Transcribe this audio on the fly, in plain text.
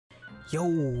Yo,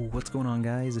 what's going on,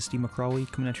 guys? It's Steve McCrawley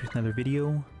coming at you with another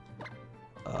video.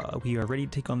 We are ready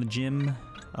to take on the gym.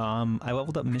 I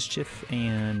leveled up Mischief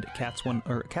and Cats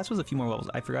Cats was a few more levels.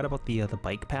 I forgot about the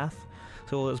bike path.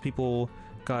 So those people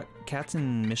got Cats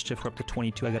and Mischief were up to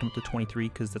 22. I got them up to 23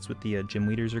 because that's what the gym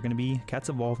leaders are going to be. Cats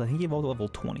evolved. I think he evolved to level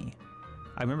 20.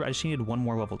 I remember I just needed one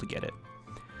more level to get it.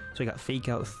 So I got Fake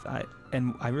Out,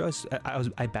 and I realized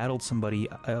I battled somebody.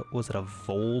 Was it a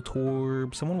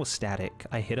Voltorb? Someone was static.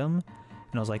 I hit him,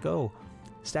 and I was like, oh,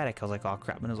 static. I was like, oh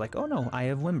crap, and I was like, oh no, I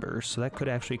have Limber, so that could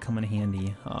actually come in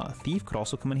handy. Thief could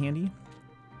also come in handy.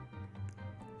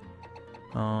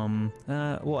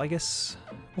 Well, I guess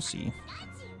we'll see.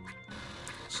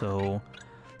 So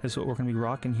that's what we're gonna be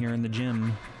rocking here in the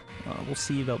gym. We'll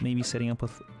see about maybe setting up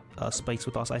with spikes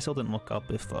with us. I still didn't look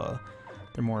up if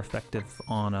they're more effective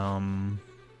on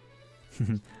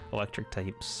electric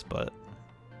types, but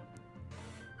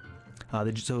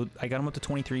so I got them up to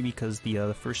 23 because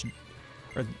the first,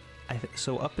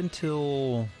 so up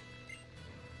until,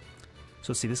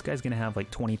 so see, this guy's gonna have like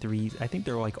 23. I think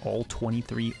they're like all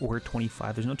 23 or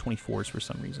 25. There's no 24s for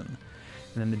some reason.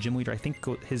 And then the gym leader, I think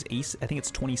his ace, I think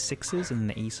it's 26s, and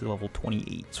the ace is level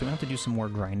 28. So we're gonna have to do some more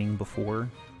grinding before.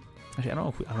 Actually, I don't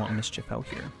know if I want Mischief out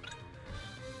here.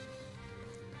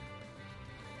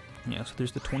 Yeah, so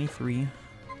there's the 23.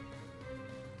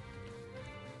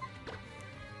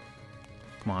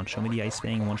 Come on, show me the Ice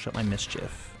Fang and one-shot my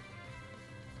Mischief.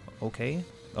 Okay.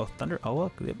 Oh, Thunder. Oh,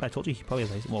 look. I told you he probably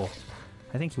has Ice. Well,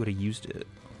 I think he would have used it.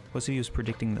 What's if he was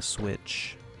predicting the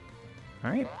switch?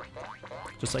 Alright.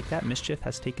 Just like that, Mischief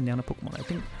has taken down a Pokemon. I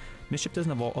think Mischief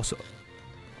doesn't evolve. Also,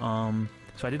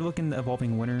 so I did look in the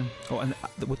Evolving Winter. Oh, and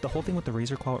with the whole thing with the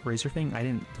Razor Claw, Razor thing,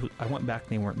 I went back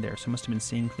and they weren't there, so I must have been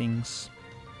seeing things.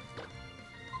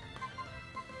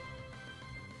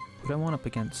 What do I want up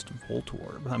against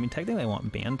Voltorb? I mean, technically I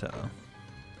want Banta.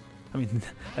 I mean,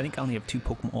 I think I only have 2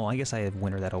 Pokemon. Well, I guess I have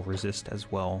Winter that'll resist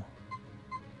as well.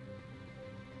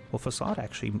 Well, Facade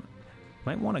actually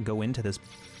might want to go into this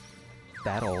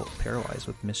battle paralyzed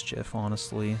with Mischief,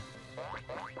 honestly.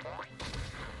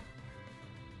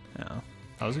 Yeah.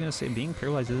 I was gonna say, being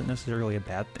paralyzed isn't necessarily a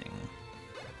bad thing.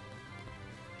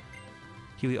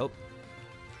 Oh.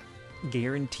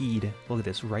 Guaranteed. Look at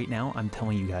this. Right now, I'm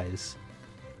telling you guys.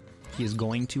 He is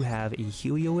going to have a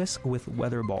Heliolisk with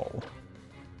Weather Ball.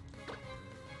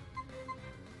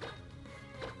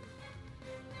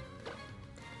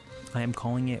 I am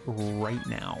calling it right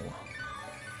now.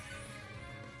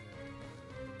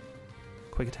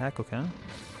 Quick attack, okay.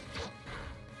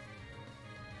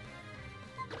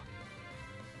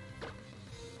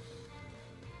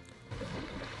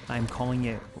 I'm calling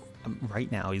it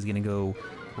right now. He's gonna go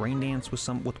Rain Dance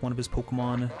with one of his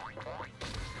Pokemon.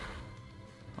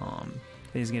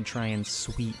 Then he's gonna try and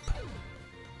sweep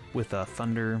with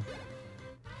Thunder,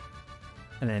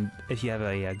 and then if you have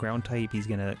a ground type,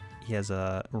 he has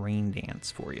a Rain Dance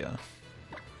for you.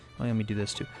 Let me do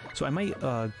this too. So I might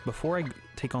before I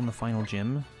take on the final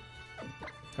gym,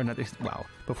 or not. Wow,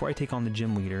 before I take on the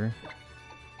gym leader,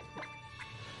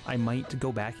 I might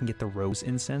go back and get the Rose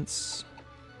Incense.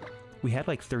 We had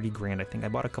like 30 grand, I think. I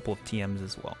bought a couple of TMs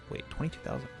as well. Wait,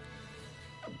 22,000.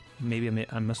 Maybe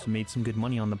I must have made some good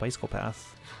money on the bicycle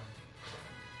path.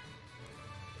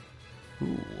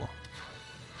 Ooh.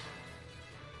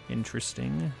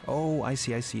 Interesting. Oh, I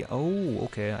see, I see. Oh,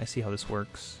 okay, I see how this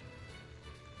works.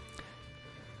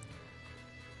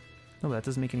 No, that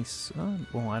doesn't make any sense.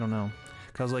 Well, I don't know.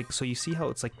 Because, like, so you see how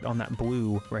it's like on that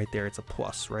blue right there, it's a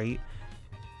plus, right?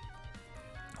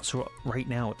 So right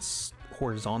now it's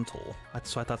horizontal.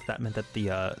 So I thought that meant that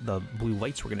the blue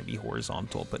lights were going to be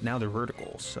horizontal, but now they're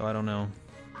vertical, so I don't know.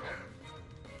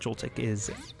 Joltik is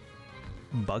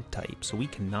bug type, so we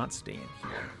cannot stay in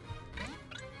here.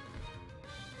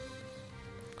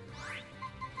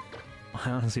 I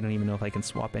honestly don't even know if I can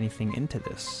swap anything into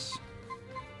this.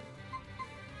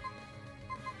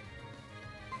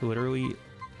 Literally,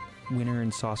 Winter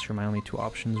and Saucer are my only 2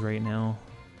 options right now.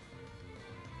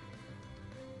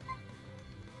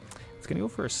 It's gonna go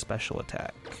for a special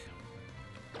attack.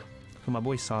 So my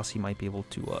boy Saucy might be able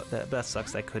to, that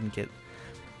sucks that I couldn't get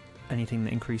anything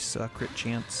to increase crit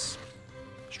chance.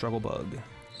 Struggle Bug.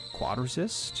 Quad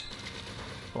Resist?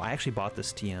 Oh, I actually bought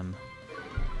this TM.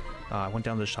 I went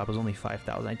down to the shop, it was only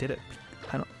 5,000. I did it,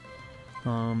 I don't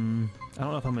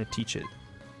know if I'm gonna teach it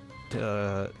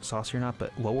to Saucy or not,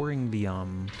 but lowering the,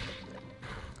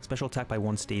 special attack by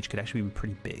 1 stage could actually be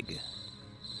pretty big.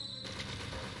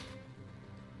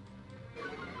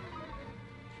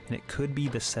 And it could be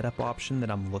the setup option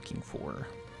that I'm looking for.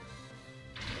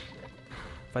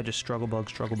 If I just struggle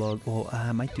bug, well,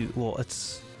 I might do, well,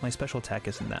 it's, my special attack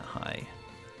isn't that high.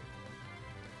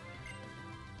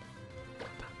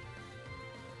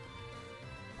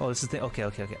 Oh, this is the... Okay,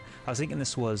 okay, okay. I was thinking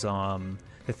this was, the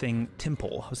thing...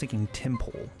 Temple. I was thinking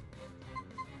Temple.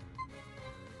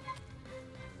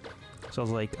 So I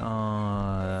was like,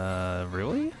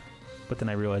 really? But then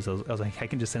I realized I was like, I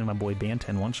can just send my boy Banta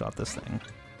and one-shot this thing.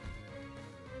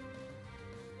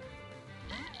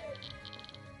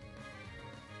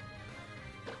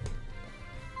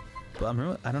 But I'm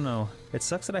really... I don't know. It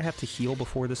sucks that I have to heal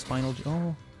before this final...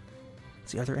 Oh.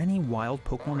 See, are there any wild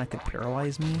Pokemon that could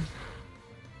paralyze me?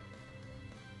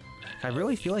 I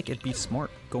really feel like it'd be smart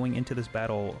going into this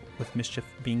battle with Mischief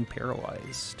being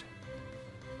paralyzed.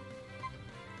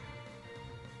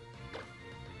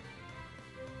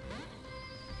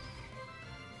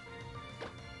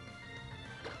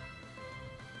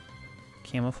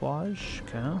 Camouflage,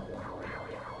 okay.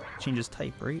 Changes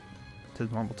type, right? To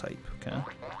the normal type, okay.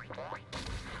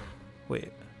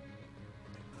 Wait.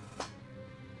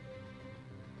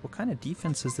 What kind of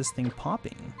defense is this thing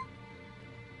popping?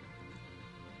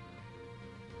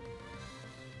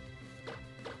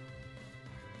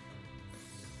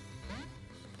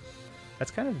 That's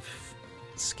kind of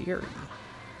scary.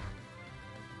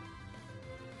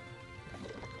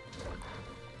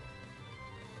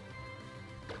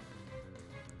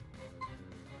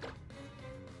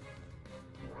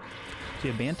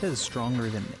 See, Banta is stronger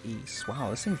than the Ace.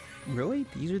 Wow, this thing... Really?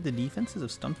 These are the defenses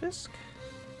of Stunfisk?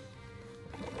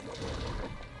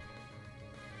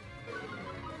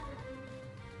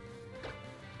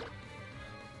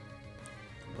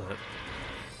 But...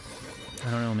 I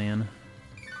don't know, man.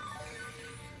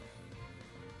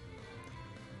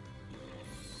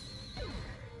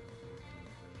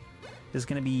 This is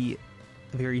going to be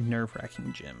a very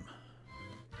nerve-wracking gym.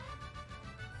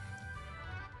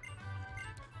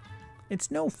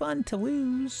 It's no fun to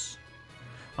lose.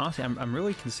 Honestly, I'm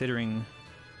really considering...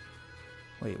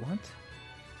 Wait, what?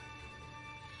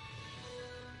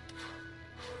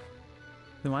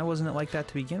 Then why wasn't it like that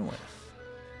to begin with?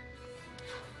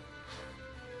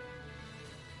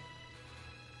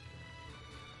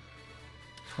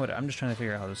 What? I'm just trying to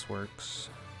figure out how this works.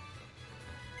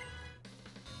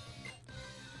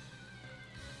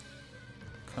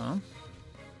 Okay.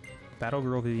 Battle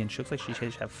Girl Vivian. She looks like she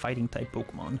should have fighting type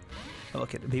Pokemon. Oh,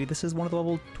 look at maybe this is one of the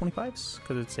level 25s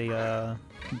because it's a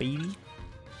baby.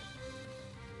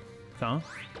 Huh?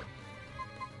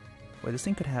 Wait, this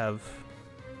thing could have.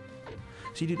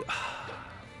 See, dude,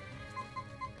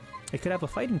 it could have a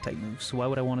fighting type move. So why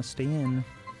would I want to stay in?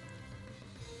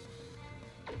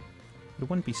 It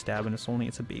wouldn't be stabbing.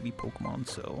 It's a baby Pokemon.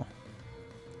 So.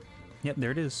 Yep,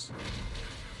 there it is.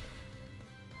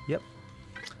 Yep.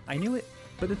 I knew it,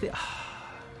 but the thing...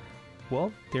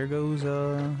 Well, there goes,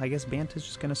 I guess Banta's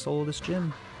just gonna solo this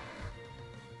gym.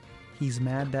 He's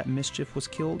mad that Mischief was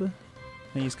killed, and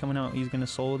he's coming out, he's gonna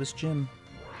solo this gym.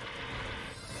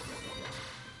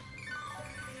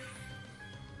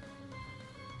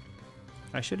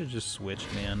 I should have just switched,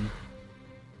 man.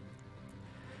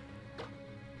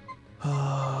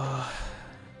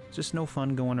 Just no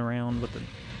fun going around with the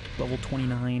level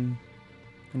 29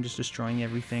 and just destroying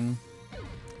everything.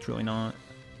 It's really not.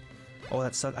 Oh,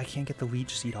 that sucks. I can't get the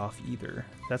Leech Seed off either.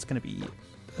 That's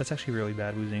actually really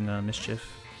bad losing Mischief.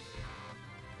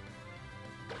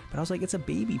 But I was like, it's a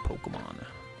baby Pokemon.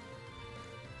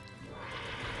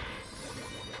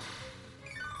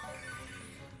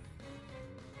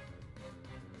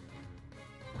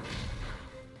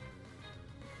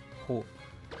 Oh,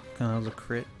 that was a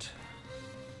crit.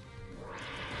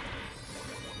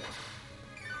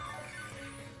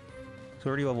 It's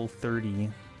already level 30.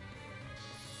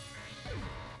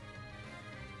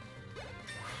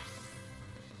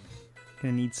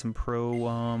 Gonna need some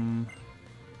pro,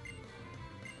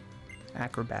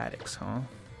 acrobatics, huh?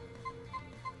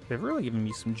 They've really given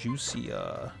me some juicy,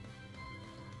 I'm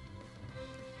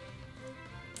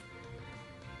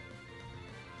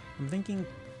thinking,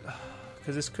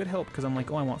 because this could help, because I'm like,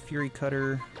 oh, I want Fury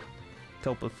Cutter to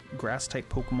help with Grass-type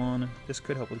Pokemon. This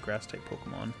could help with Grass-type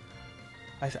Pokemon.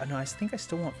 I think I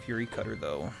still want Fury Cutter,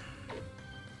 though.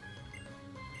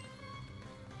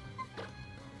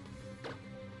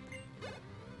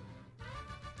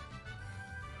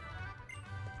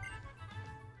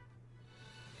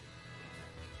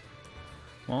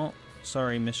 Well,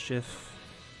 sorry, Mischief.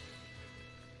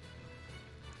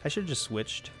 I should have just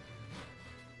switched.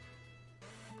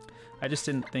 I just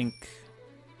didn't think...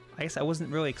 I guess I wasn't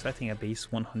really expecting a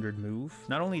base 100 move.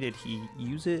 Not only did he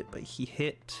use it, but he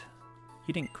hit...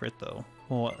 He didn't crit, though.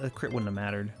 Well, a crit wouldn't have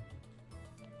mattered.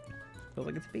 Feels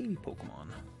like it's a baby Pokemon.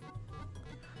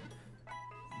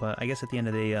 But I guess at the end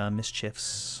of the day,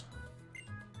 Mischief's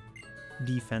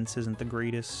defense isn't the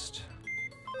greatest.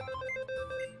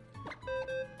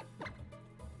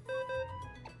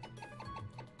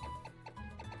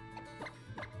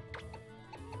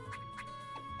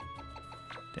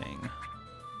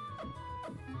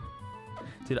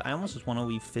 Dude, I almost just want to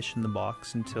leave fish in the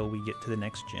box until we get to the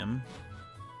next gym.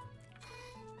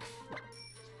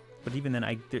 But even then,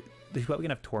 he's probably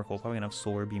gonna have Torkoal, probably gonna have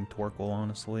Solar Beam Torkoal,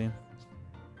 honestly.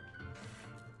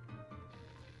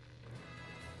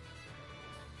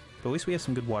 But at least we have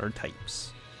some good water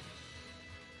types.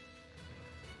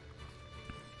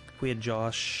 If we had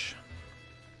Josh,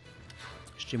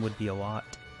 this gym would be a lot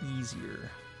easier,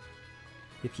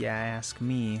 if you ask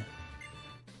me.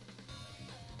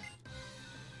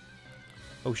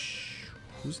 Oh,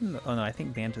 who's in the... Oh no, I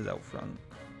think Banta's out front.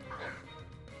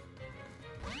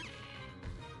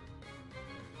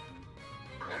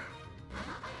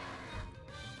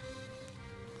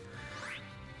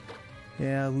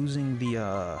 Yeah, losing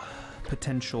the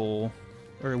potential,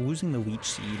 or losing the Leech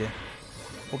Seed.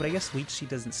 Oh, but I guess Leech Seed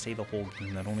doesn't stay the whole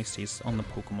game, that only stays on the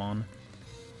Pokemon.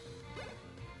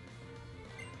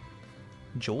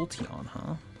 Jolteon,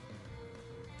 huh?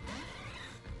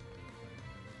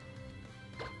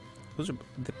 Those are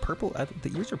the purple.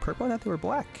 The ears are purple. I thought they were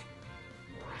black.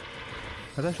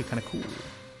 That's actually kind of cool.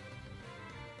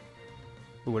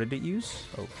 But what did it use?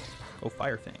 Oh,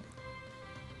 Fire Fang.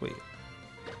 Wait,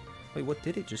 what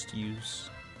did it just use?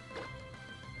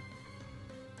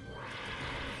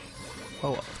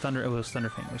 Oh, Thunder. It was Thunder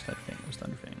Fang. It was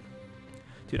Thunder Fang.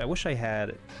 Dude, I wish I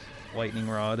had Lightning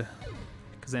Rod,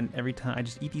 because then every time I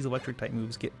just eat these electric type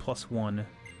moves, get +1,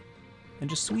 and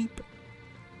just sweep.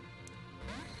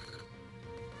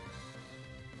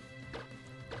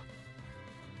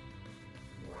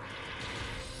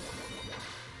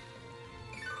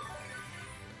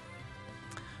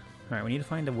 Alright, we need to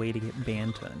find a way to get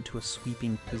Banta into a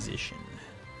sweeping position.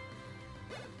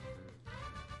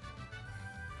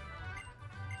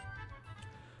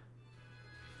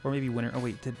 Or maybe Winter... Oh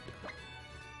wait,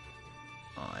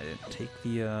 Oh, I didn't take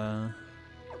the,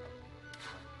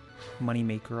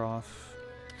 Moneymaker off.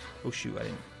 Oh shoot, I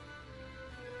didn't...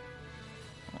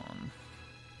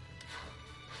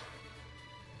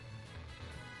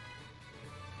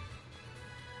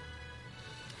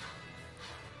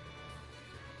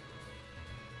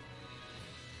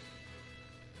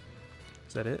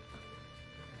 Is that it?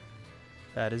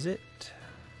 That is it.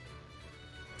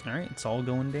 Alright, it's all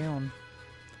going down.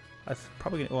 I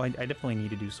definitely need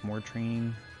to do some more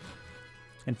training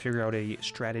and figure out a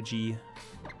strategy.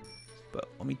 But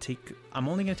let me take... I'm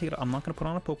only going to take it... I'm not going to put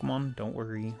on a Pokemon, don't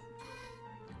worry.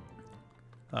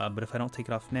 But if I don't take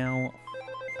it off now,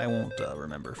 I won't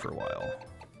remember for a while.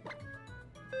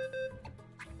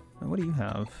 What do you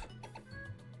have?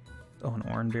 Oh, an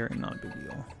Oranberry? Not a big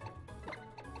deal.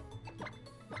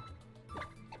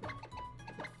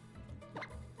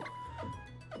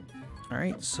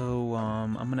 Alright, so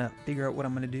I'm gonna figure out what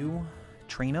I'm gonna do,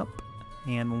 train up,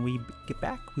 and when we get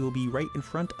back, we will be right in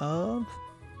front of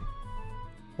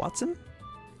Watson?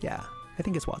 Yeah, I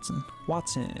think it's Watson.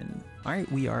 Watson. Alright,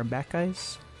 we are back,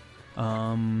 guys.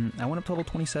 I went up to level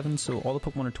 27, so all the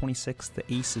Pokemon are 26.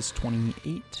 The Ace is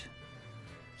 28.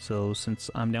 So since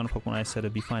I'm down a Pokemon, I said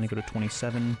it'd be fine to go to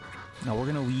 27. Now we're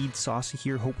gonna lead Saucy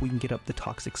here, hope we can get up the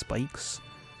Toxic Spikes.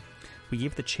 We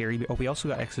gave the Cherry... Oh, we also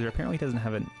got Exeter. Apparently it doesn't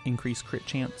have an increased crit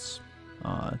chance.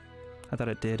 I thought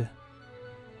it did.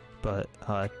 But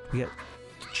we got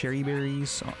Cherry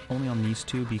Berries only on these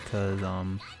two because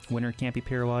Winter can't be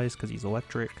paralyzed because he's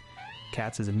electric.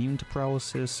 Cats is immune to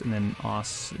paralysis, and then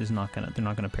Os is not gonna... They're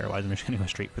not gonna paralyze him. They're just gonna go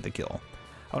straight for the kill.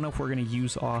 I don't know if we're gonna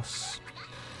use Os.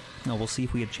 No, we'll see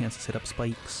if we get a chance to set up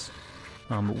spikes.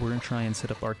 But we're gonna try and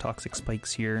set up our Toxic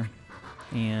Spikes here.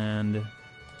 And...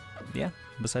 yeah,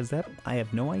 besides that, I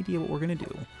have no idea what we're gonna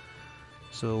do.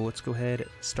 So let's go ahead,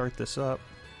 start this up.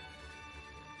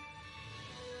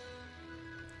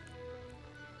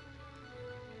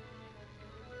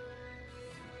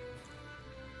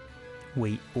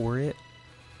 Wait for it.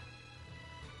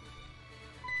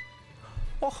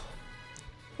 Oh,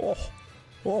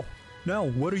 now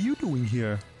what are you doing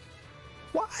here?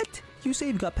 What? You say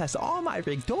you've got past all my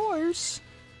rigged doors?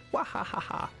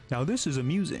 Wahahaha. Now this is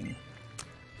amusing.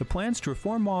 The plans to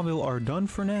reform Mauville are done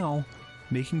for now.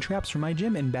 Making traps for my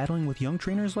gym and battling with young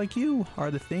trainers like you are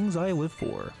the things I live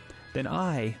for. Then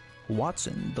I,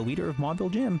 Watson, the leader of Mauville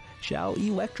Gym, shall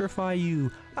electrify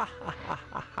you.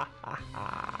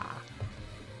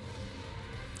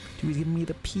 Dude, he's giving me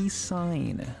the peace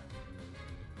sign.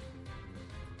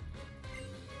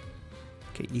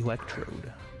 Okay,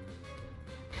 Electrode.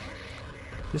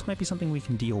 This might be something we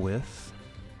can deal with.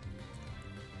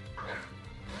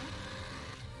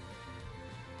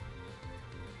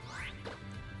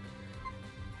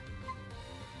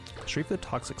 Straight for the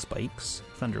Toxic Spikes.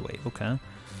 Thunder Wave, okay.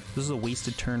 This is a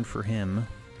wasted turn for him.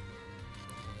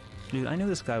 Dude, I knew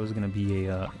this guy was going to be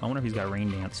a... I wonder if he's got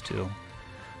Rain Dance, too.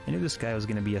 I knew this guy was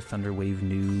gonna be a Thunder Wave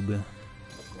noob.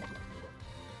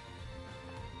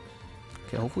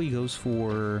 Okay, hopefully he goes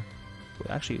for...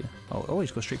 Actually, oh, he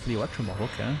just goes straight for the Electro Ball,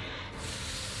 okay.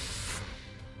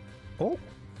 Oh!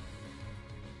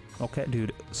 Okay,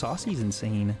 dude, Saucy's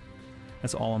insane.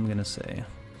 That's all I'm gonna say.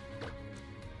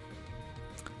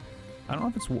 I don't know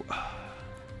if it's...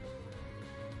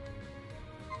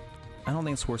 I don't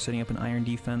think it's worth setting up an Iron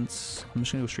Defense. I'm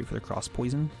just gonna go straight for the Cross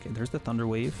Poison. Okay, there's the Thunder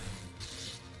Wave.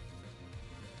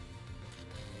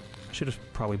 I should have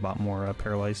probably bought more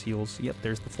Paralyzed Heals. Yep,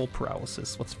 there's the full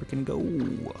Paralysis. Let's freaking go.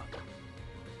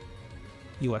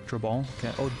 Electro Ball.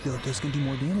 Okay. Oh, that's gonna do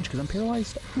more damage because I'm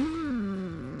paralyzed.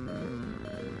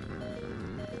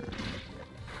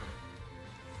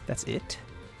 That's it?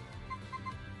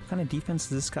 What kind of defense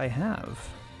does this guy have?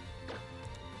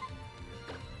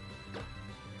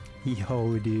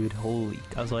 Yo, dude, holy.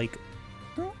 I was like...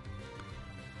 Huh?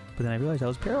 But then I realized I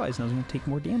was paralyzed and I was going to take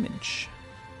more damage.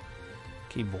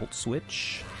 Okay, Volt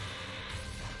Switch.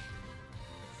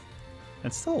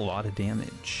 That's still a lot of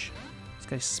damage. This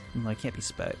guy's... like, can't be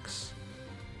Specs.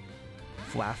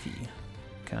 Flaffy.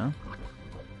 Okay.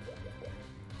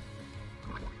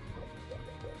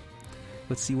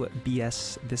 Let's see what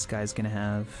BS this guy's going to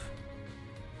have.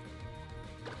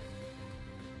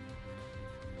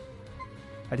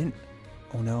 I didn't...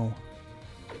 Oh no.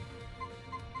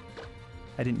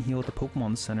 I didn't heal at the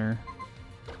Pokemon Center.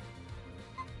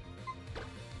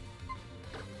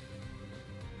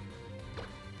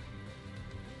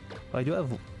 Well, I do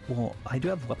have... Well, I do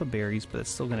have Lepa Berries, but it's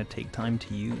still going to take time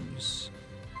to use.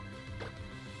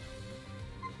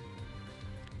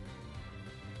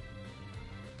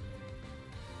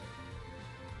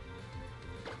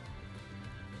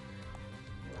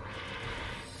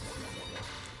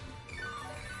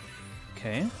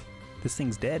 Okay, this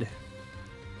thing's dead.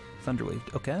 Thunder Wave.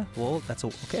 Okay, well, that's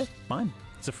okay, fine.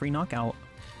 It's a free knockout.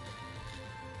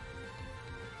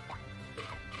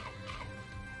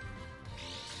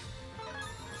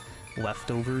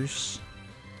 Leftovers.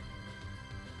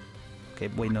 Okay,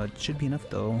 wait, no, it should be enough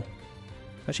though.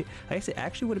 Actually, I guess it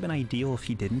actually would have been ideal if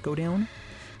he didn't go down,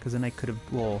 because then I could have,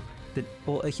 well,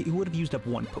 he would have used up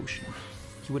one potion.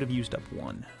 He would have used up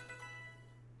one.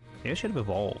 Maybe I should have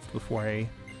evolved before I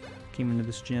came into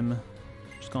this gym.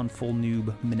 Just gone full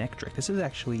noob Manectric. This is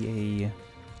actually a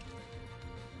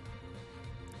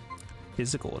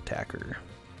physical attacker.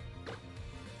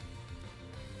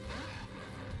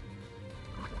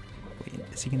 Wait,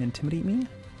 is he gonna intimidate me?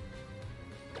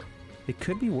 It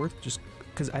could be worth just...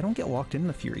 because I don't get locked in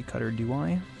the Fury Cutter, do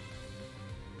I?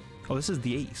 Oh, this is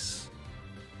the Ace.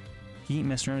 He ain't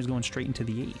messing around, he's going straight into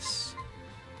the Ace.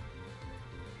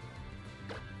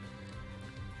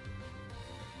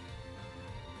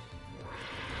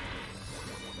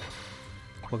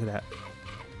 Look at that.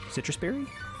 Citrus Berry?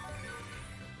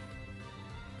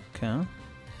 Okay.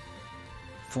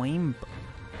 Flame...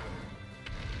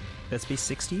 That's base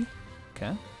 60?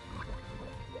 Okay.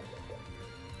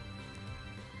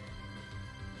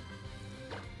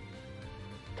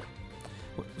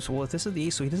 So, well, if this is the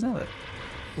Ace, so he doesn't have a...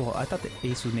 Well, I thought the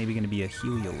Ace was maybe going to be a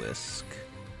Heliolisk.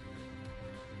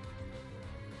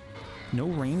 No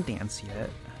Rain Dance yet.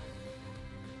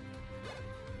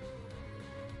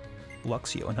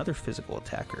 Luxio, another physical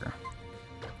attacker.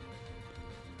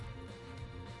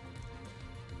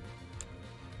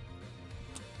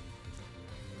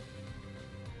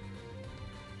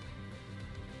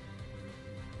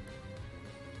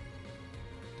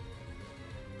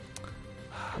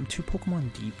 I'm 2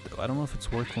 Pokemon deep though. I don't know if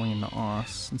it's worth going into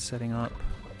Os and setting up.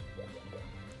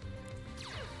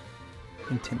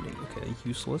 Intimidate, okay,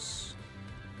 useless.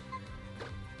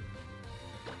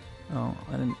 Oh,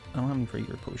 I don't have any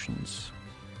regular potions.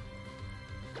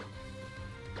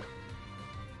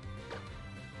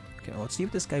 Okay, well, let's see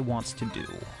what this guy wants to do.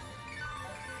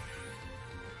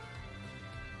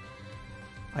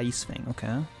 Ice Fang,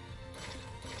 okay.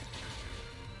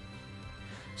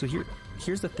 So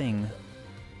here's the thing.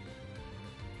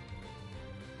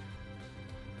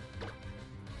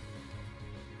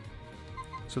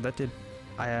 So that did...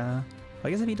 I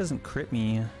guess if he doesn't crit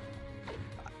me...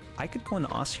 I could go into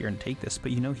Os here and take this,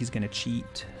 but you know he's going to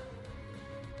cheat.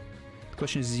 The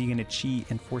question is he going to cheat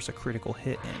and force a critical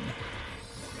hit in?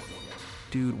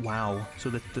 Dude, wow.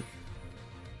 So the...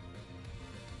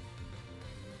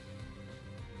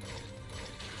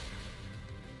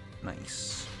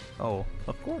 Nice. Oh,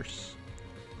 of course.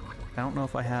 I don't know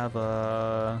if I have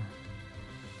a...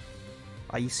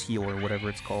 Ice Heal or whatever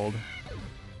it's called.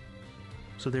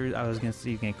 So there, I was going to say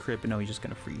he's going to crit, but no, he's just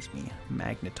going to freeze me.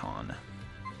 Magneton.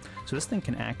 So this thing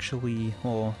can actually,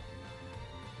 well...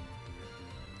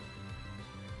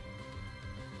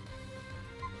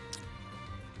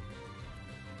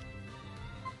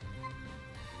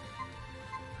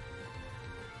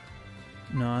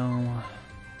 No.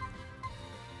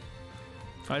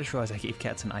 I just realized I gave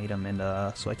cats an item, and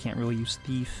so I can't really use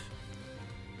thief.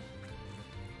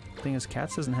 The thing is,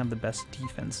 cats doesn't have the best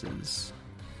defenses.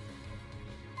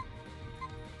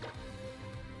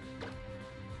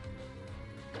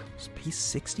 Space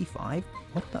 65?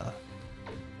 What the?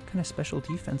 What kind of special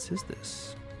defense is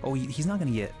this? Oh, he's not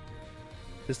gonna get...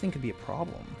 This thing could be a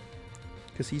problem.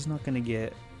 Because he's not gonna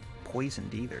get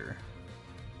poisoned either.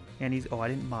 And he's... Oh, I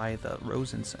didn't buy the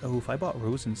rose incense. Oh, if I bought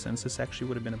rose incense, this actually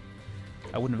would have been a...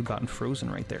 I wouldn't have gotten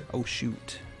frozen right there. Oh,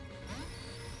 shoot.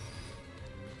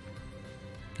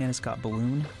 And it's got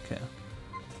balloon. Okay.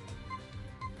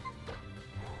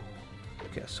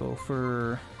 Okay, so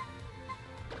for...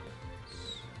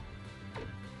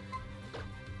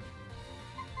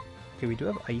 Okay, we do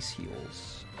have ice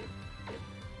heals.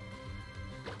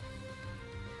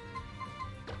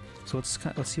 So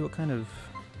let's see what kind of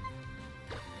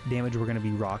damage we're going to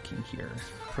be rocking here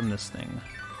from this thing.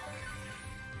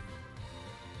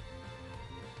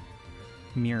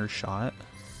 Mirror shot.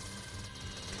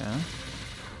 Okay.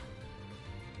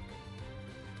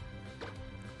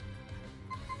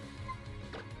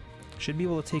 Should be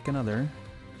able to take another.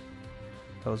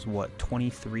 That was what,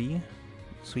 23?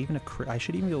 So even a crit, I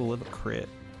should even be able to live a crit.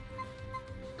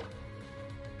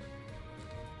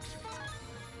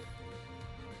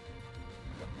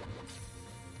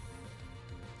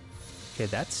 Okay,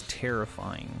 that's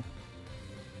terrifying.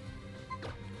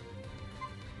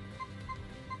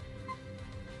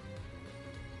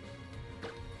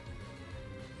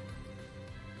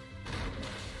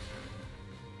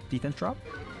 Defense drop?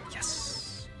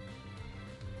 Yes!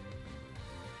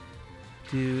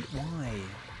 Dude, why?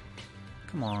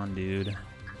 Come on, dude.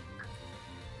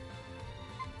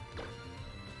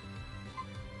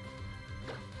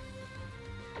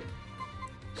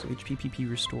 So HPPP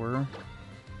Restorer.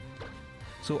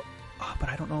 So, but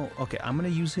I don't know. Okay, I'm gonna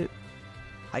use it.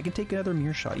 I can take another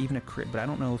mirror shot, even a crit, but I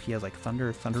don't know if he has like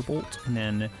Thunderbolt, and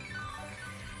then...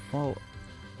 Well,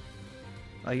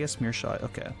 I guess mirror shot,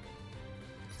 okay.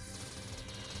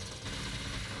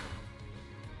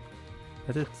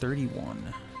 I did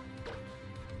 31.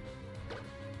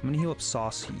 I'm gonna heal up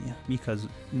Saucy, because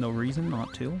no reason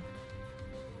not to.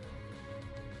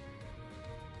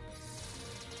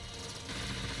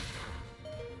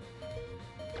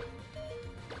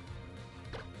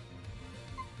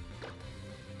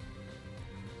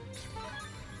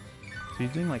 So he's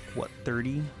doing like, what,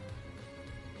 30?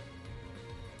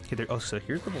 Okay, there, oh, so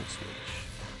here's the Volt Switch.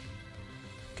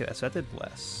 Okay, so that did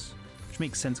less. Which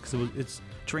makes sense, because it's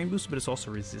terrain boosted, but it's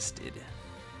also resisted.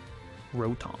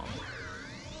 Rotom.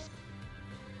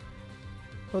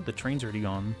 Oh, the train's already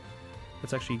gone.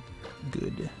 That's actually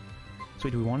good. So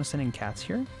wait, do we want to send in cats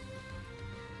here?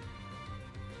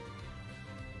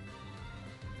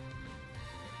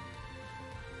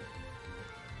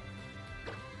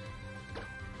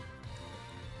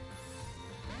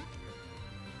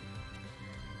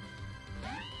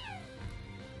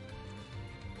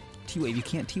 T-Wave, you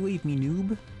can't T-Wave me,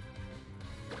 noob.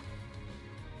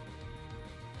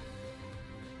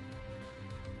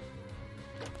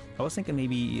 I was thinking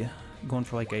maybe going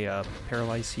for like a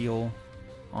paralyze heal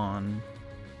on...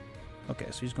 Okay,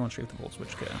 so he's going straight with the Volt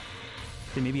Switch, okay.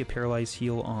 Then maybe a paralyze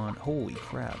heal on... Holy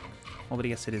crap. Well, but I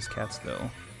guess it is cats,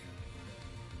 though.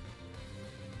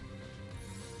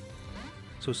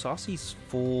 So Saucy's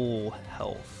full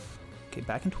health. Okay,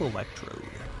 back into Electrode.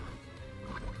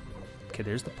 Okay,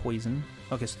 there's the poison.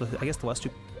 Okay, so I guess the last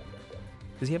two...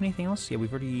 Does he have anything else? Yeah,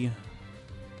 we've already...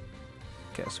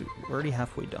 Okay, so we're already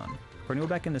halfway done. We're gonna go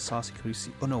back into Saucy because we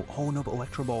see... Oh no, but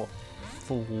Electro Ball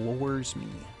floors me.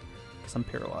 Because I'm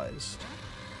paralyzed.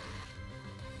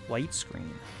 Light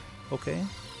Screen. Okay.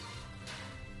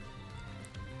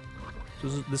 So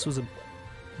this was a...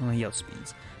 Oh, he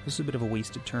outspeeds. This is a bit of a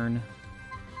wasted turn.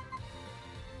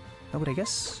 Oh, but I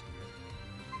guess...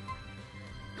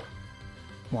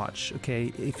 Watch,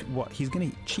 okay, if what he's gonna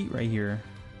cheat right here.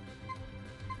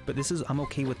 But this is... I'm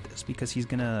okay with this because he's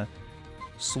gonna...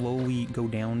 slowly go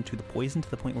down to the poison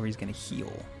to the point where he's gonna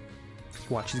heal.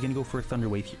 Watch, he's gonna go for a Thunder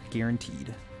Wave here,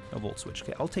 guaranteed. A Volt Switch.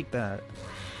 Okay, I'll take that.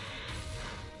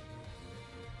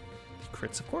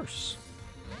 Crits, of course.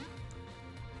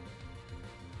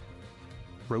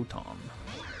 Rotom.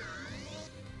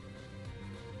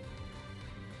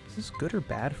 Is this good or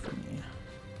bad for me?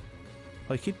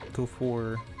 I could go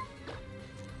for...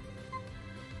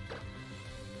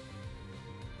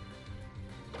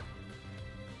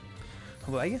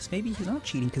 Well, I guess maybe he's not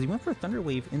cheating because he went for a Thunder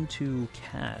Wave into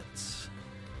cats.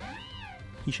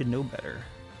 He should know better.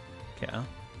 Okay.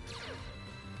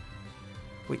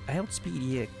 Wait, I outspeed,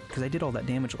 yeah, because I did all that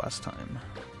damage last time.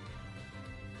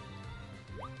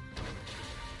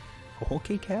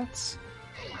 Okay, cats.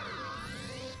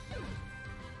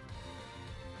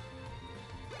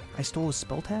 I stole a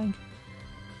spell tag?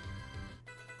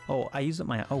 Oh, I used up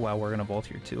my... Oh wow, we're gonna vault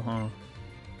here too, huh?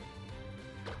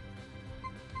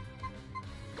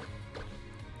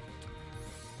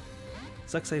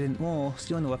 Sucks I didn't... Well,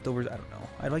 stealing the leftovers, I don't know.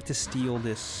 I'd like to steal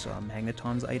this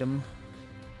Magneton's item.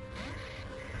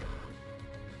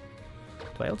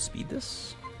 Do I outspeed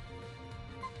this?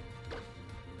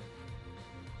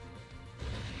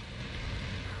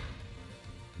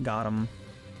 Got him.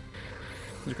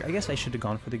 I guess I should have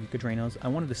gone for the Gigadrenos. I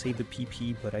wanted to save the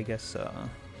PP, but I guess, well,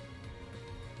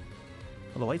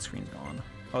 the light screen's gone.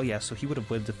 Oh yeah, so he would have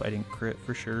lived if I didn't crit,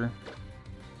 for sure.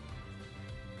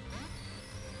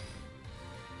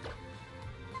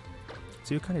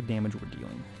 See what kind of damage we're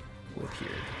dealing with here.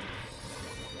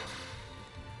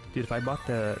 Dude, if I bought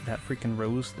that freaking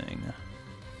rose thing,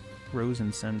 rose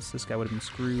incense, this guy would have been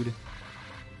screwed.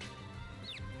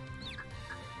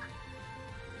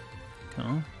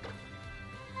 Huh?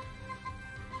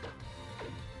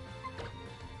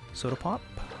 Soda pop.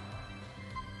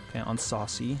 Okay, on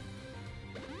Saucy.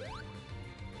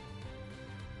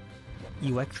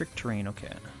 Electric terrain,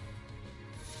 okay.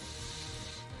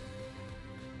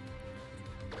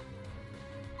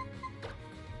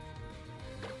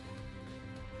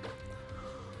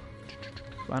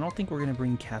 I don't think we're gonna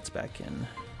bring cats back in.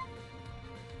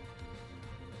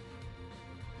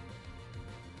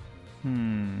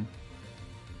 I'm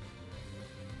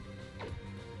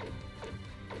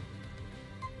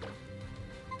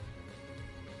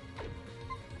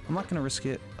not gonna risk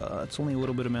it. It's only a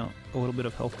little bit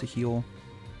of health to heal.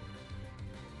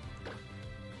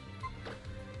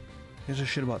 I guess I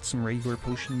should have bought some regular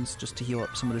potions just to heal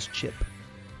up some of this chip.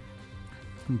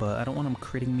 But I don't want him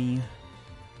critting me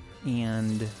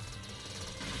and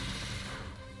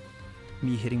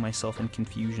me hitting myself in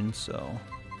confusion, so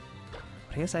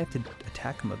I guess I have to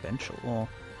attack him eventually. Well,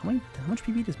 how much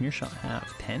PP does Mearshot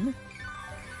have? 10?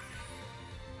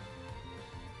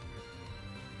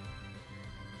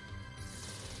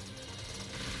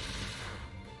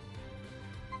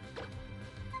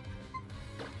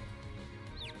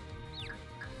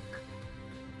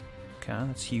 Okay,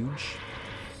 that's huge.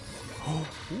 Oh,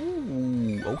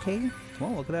 ooh, okay.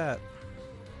 Well, look at that.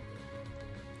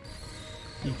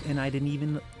 And I didn't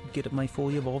even get my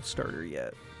fully evolved starter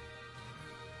yet.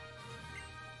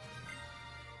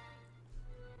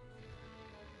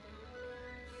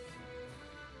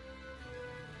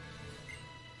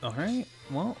 Alright,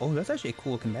 well, oh, that's actually a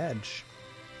cool looking badge.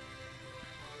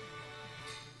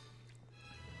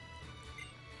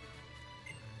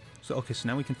 So, okay, so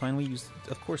now we can finally use,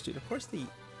 of course, dude, of course the...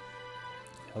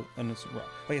 Oh, and it's wrong.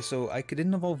 Oh yeah, so I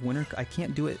didn't evolve Winter. I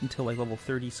can't do it until like level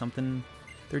 30-something,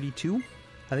 32?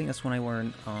 I think that's when I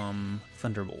learn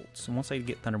Thunderbolts. And once I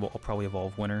get Thunderbolt, I'll probably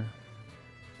evolve Winter.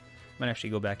 Might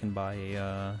actually go back and buy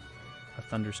a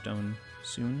Thunderstone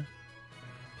soon.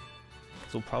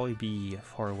 It'll probably be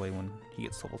far away when he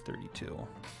gets level 32.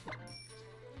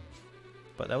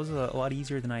 But that was a lot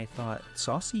easier than I thought.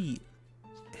 Saucy,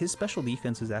 his special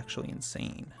defense is actually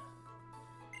insane.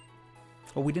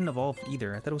 Oh, we didn't evolve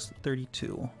either. I thought it was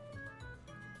 32.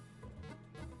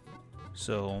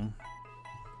 So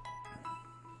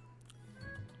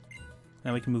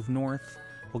now we can move north.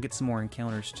 We'll get some more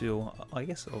encounters too. I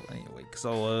guess anyway, because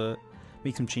I'll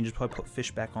make some changes. Probably put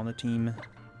Fish back on the team.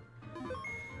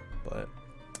 But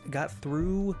got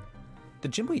through the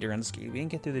gym leader unscathed. We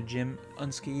didn't get through the gym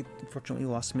unscathed. Unfortunately,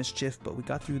 we lost Mischief, but we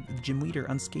got through the gym leader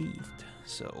unscathed.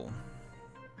 So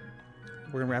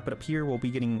we're gonna wrap it up here. We'll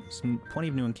be getting plenty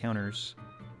of new encounters.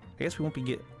 I guess we won't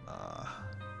be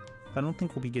I don't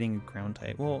think we'll be getting a ground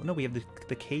type. Well, no, we have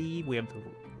the cave, we have the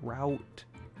route,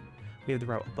 we have the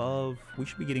route above. We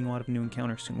should be getting a lot of new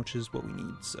encounters soon, which is what we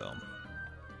need, so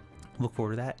look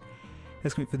forward to that.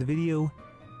 That's gonna be it for the video.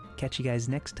 Catch you guys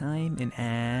next time, and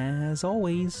as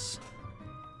always,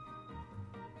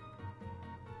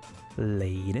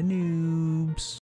 later, noobs.